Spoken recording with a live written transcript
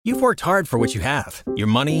You've worked hard for what you have. Your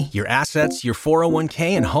money, your assets, your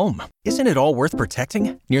 401k, and home. Isn't it all worth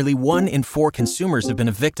protecting? Nearly 1 in 4 consumers have been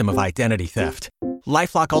a victim of identity theft.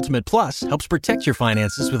 LifeLock Ultimate Plus helps protect your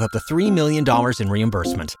finances with up to $3 million in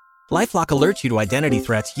reimbursement. LifeLock alerts you to identity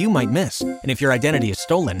threats you might miss. And if your identity is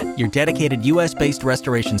stolen, your dedicated U.S.-based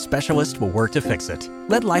restoration specialist will work to fix it.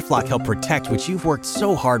 Let LifeLock help protect what you've worked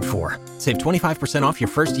so hard for. Save 25% off your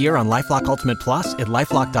first year on LifeLock Ultimate Plus at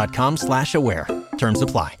LifeLock.com/aware. Terms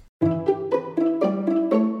apply.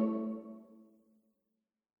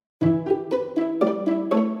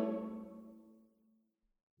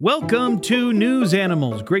 Welcome to News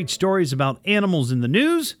Animals. Great stories about animals in the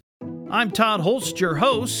news. I'm Todd Hollst, your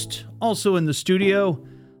host. Also in the studio,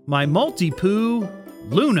 my Maltipoo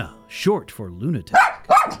Luna, short for lunatic.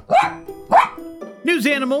 News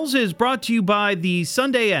Animals is brought to you by the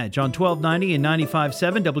Sunday Edge on 1290 and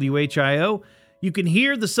 95.7 WHIO. You can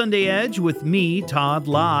hear the Sunday Edge with me, Todd,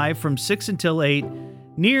 live from 6 until 8,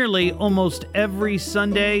 nearly almost every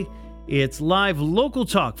Sunday. It's live local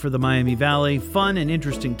talk for the Miami Valley, fun and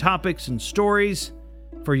interesting topics and stories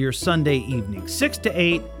for your Sunday evening, 6 to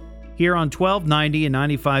 8, here on 1290 and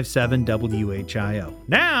 95.7 WHIO.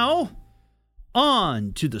 Now,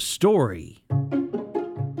 on to the story.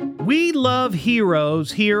 We love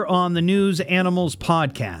heroes here on the News Animals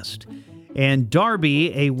podcast. And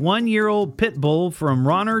Darby, a 1-year-old pit bull from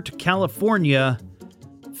Ronert, California,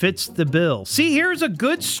 fits the bill. See, here's a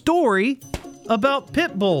good story about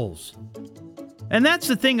pit bulls. And that's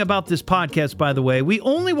the thing about this podcast, by the way. We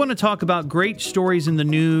only want to talk about great stories in the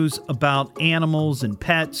news about animals and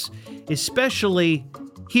pets, especially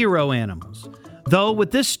hero animals. Though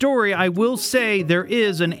with this story, I will say there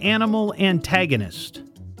is an animal antagonist.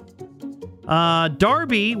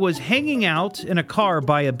 Darby was hanging out in a car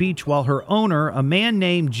by a beach while her owner, a man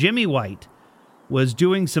named Jimmy White, was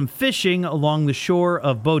doing some fishing along the shore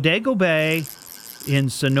of Bodego Bay in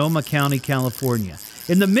Sonoma County, California.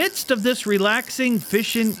 In the midst of this relaxing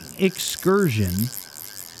fishing excursion,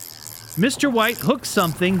 Mr. White hooked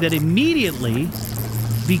something that immediately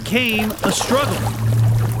became a struggle.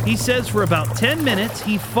 He says for about 10 minutes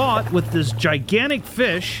he fought with this gigantic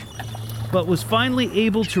fish, but was finally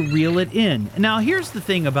able to reel it in. Now, here's the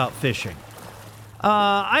thing about fishing.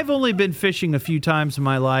 I've only been fishing a few times in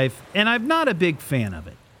my life, and I'm not a big fan of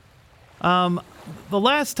it. The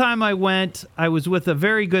last time I went, I was with a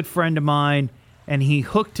very good friend of mine, and he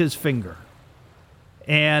hooked his finger.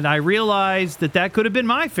 And I realized that could have been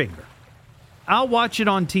my finger. I'll watch it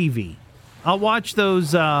on TV. I'll watch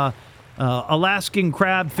those Alaskan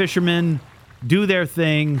crab fishermen do their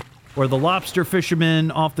thing, or the lobster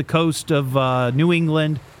fishermen off the coast of New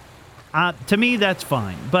England. To me, that's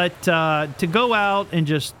fine. But to go out and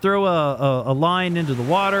just throw a line into the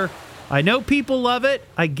water, I know people love it.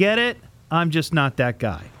 I get it. I'm just not that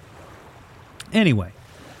guy. Anyway,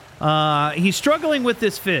 he's struggling with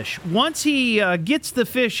this fish. Once he gets the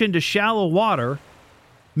fish into shallow water,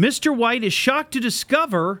 Mr. White is shocked to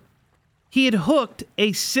discover he had hooked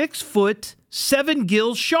a 6-foot,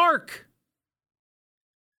 7-gill shark.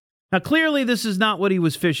 Now, clearly, this is not what he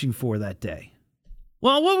was fishing for that day.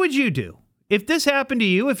 Well, what would you do? If this happened to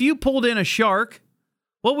you, if you pulled in a shark,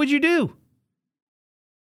 what would you do?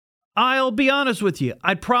 I'll be honest with you.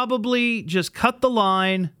 I'd probably just cut the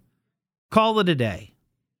line, call it a day.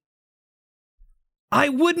 I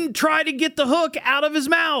wouldn't try to get the hook out of his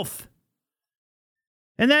mouth.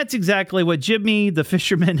 And that's exactly what Jimmy, the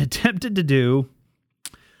fisherman, attempted to do.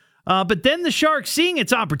 But then the shark, seeing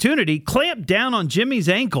its opportunity, clamped down on Jimmy's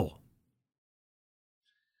ankle.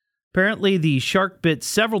 Apparently, the shark bit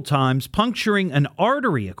several times, puncturing an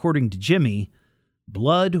artery, according to Jimmy.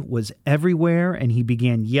 Blood was everywhere, and he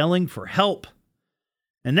began yelling for help.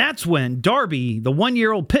 And that's when Darby, the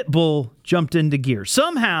 1-year-old pit bull, jumped into gear.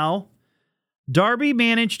 Somehow, Darby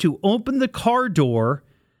managed to open the car door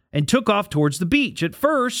and took off towards the beach. At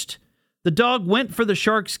first, the dog went for the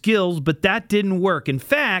shark's gills, but that didn't work. In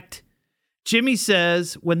fact, Jimmy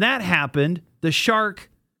says when that happened, the shark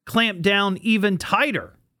clamped down even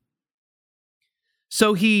tighter.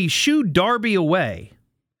 So he shooed Darby away.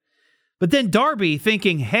 But then Darby,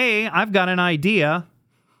 thinking, hey, I've got an idea,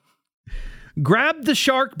 grabbed the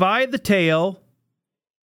shark by the tail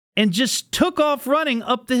and just took off running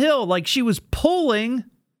up the hill like she was pulling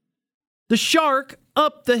the shark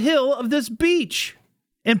up the hill of this beach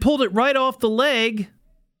and pulled it right off the leg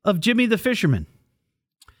of Jimmy the fisherman.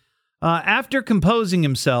 After composing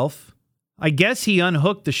himself, I guess he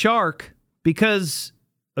unhooked the shark because,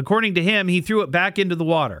 according to him, he threw it back into the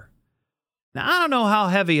water. Now, I don't know how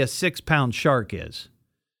heavy a 6-pound shark is.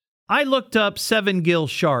 I looked up 7-gill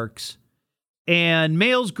sharks, and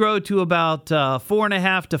males grow to about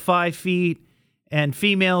 4.5 to 5 feet, and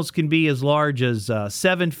females can be as large as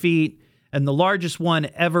 7 feet, and the largest one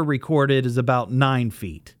ever recorded is about 9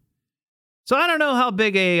 feet. So I don't know how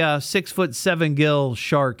big a 6'7" gill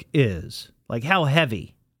shark is, like how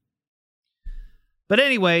heavy. But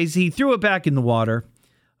anyways, he threw it back in the water.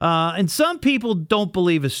 And some people don't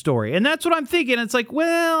believe his story. And that's what I'm thinking. It's like,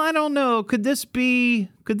 well, I don't know. Could this be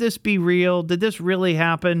real? Did this really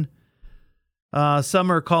happen? Some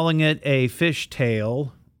are calling it a fish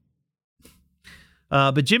tale.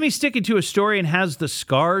 But Jimmy's sticking to a story and has the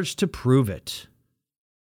scars to prove it.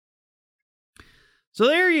 So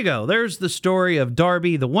there you go. There's the story of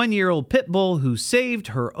Darby, the 1-year-old pit bull who saved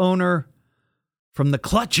her owner from the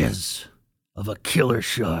clutches of a killer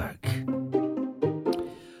shark.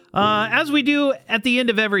 As we do at the end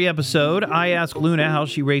of every episode, I ask Luna how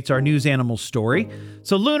she rates our news animal story.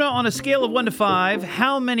 So Luna, on a scale of 1 to 5,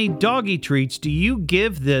 how many doggy treats do you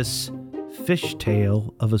give this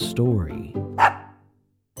fishtail of a story?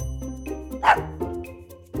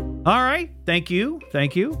 All right. Thank you.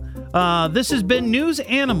 This has been News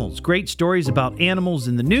Animals. Great stories about animals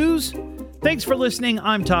in the news. Thanks for listening.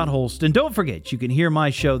 I'm Todd Hollst. And don't forget, you can hear my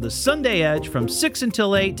show, The Sunday Edge, from 6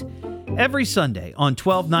 until 8 every Sunday on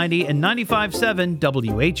 1290 and 95.7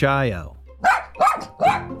 WHIO.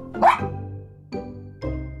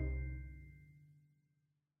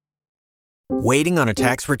 Waiting on a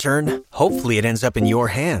tax return? Hopefully it ends up in your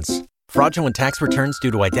hands. Fraudulent tax returns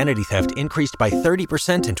due to identity theft increased by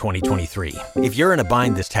 30% in 2023. If you're in a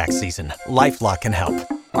bind this tax season, LifeLock can help.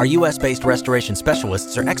 Our U.S.-based restoration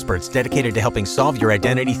specialists are experts dedicated to helping solve your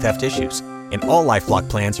identity theft issues. And all LifeLock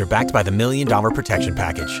plans are backed by the $1 Million Protection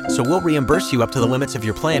Package. So we'll reimburse you up to the limits of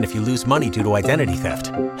your plan if you lose money due to identity theft.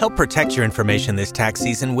 Help protect your information this tax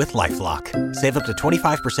season with LifeLock. Save up to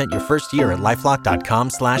 25% your first year at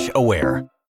LifeLock.com/aware.